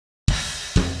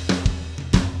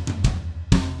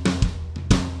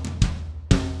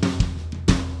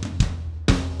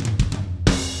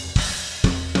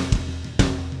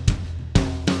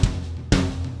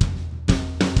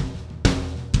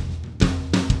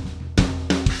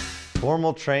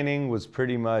Formal training was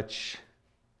pretty much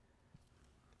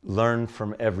learn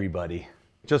from everybody.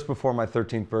 Just before my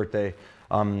 13th birthday,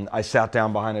 I sat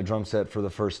down behind a drum set for the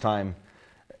first time,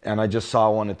 and I just saw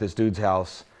one at this dude's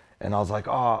house, and I was like,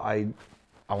 oh, I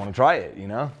want to try it, you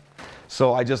know?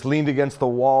 So I just leaned against the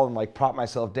wall and like propped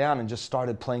myself down and just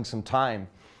started playing some time.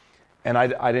 And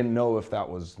I didn't know if that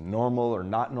was normal or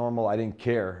not normal. I didn't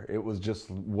care. It was just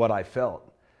what I felt.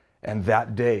 And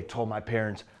that day told my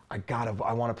parents,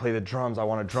 I want to play the drums. I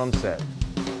want a drum set.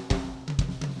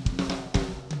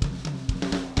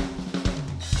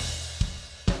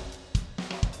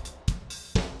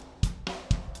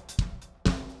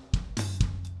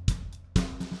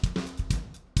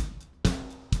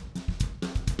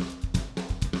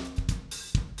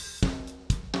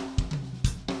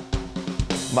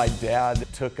 My dad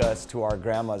took us to our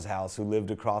grandma's house who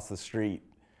lived across the street,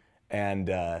 and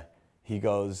he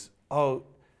goes, oh,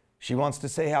 she wants to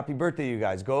say happy birthday, you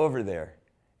guys, go over there.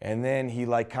 And then he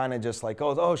like kind of just like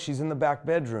goes, oh, she's in the back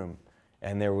bedroom.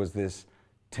 And there was this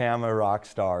Tama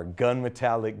Rockstar, gun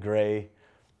metallic gray,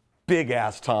 big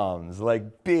ass toms,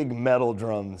 like big metal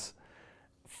drums,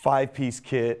 5-piece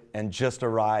kit, and just a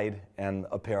ride and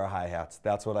a pair of hi-hats.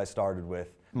 That's what I started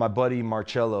with. My buddy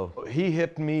Marcello, he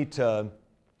hipped me to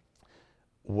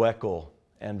Weckl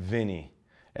and Vinny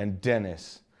and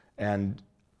Dennis and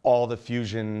all the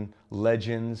fusion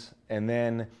legends, and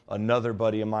then another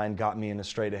buddy of mine got me into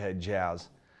straight ahead jazz.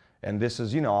 And this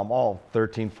is, you know, I'm all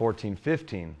 13, 14,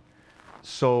 15.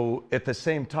 So at the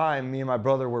same time, me and my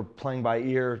brother were playing by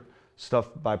ear, stuff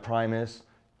by Primus,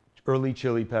 early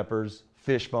Chili Peppers,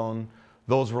 Fishbone.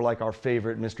 Those were like our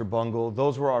favorite, Mr. Bungle.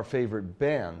 Those were our favorite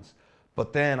bands.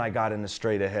 But then I got into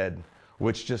straight ahead,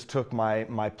 which just took my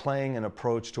playing and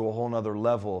approach to a whole nother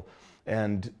level.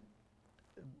 And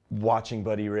watching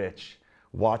Buddy Rich,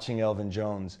 watching Elvin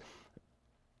Jones,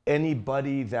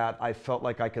 anybody that I felt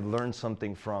like I could learn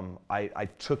something from, I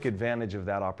took advantage of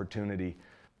that opportunity.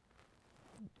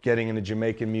 Getting into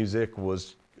Jamaican music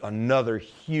was another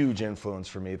huge influence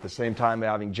for me. At the same time,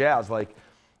 having jazz, like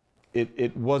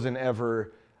it wasn't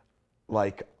ever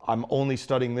like I'm only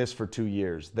studying this for 2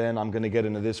 years, then I'm going to get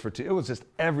into this for 2. It was just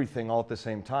everything all at the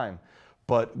same time.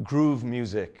 But groove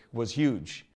music was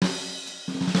huge.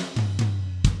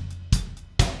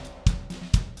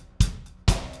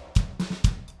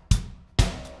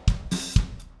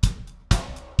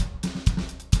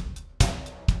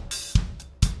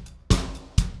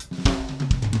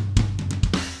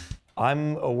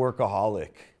 I'm a workaholic.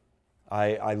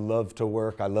 I love to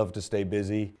work, I love to stay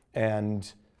busy,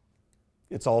 and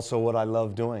it's also what I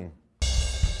love doing.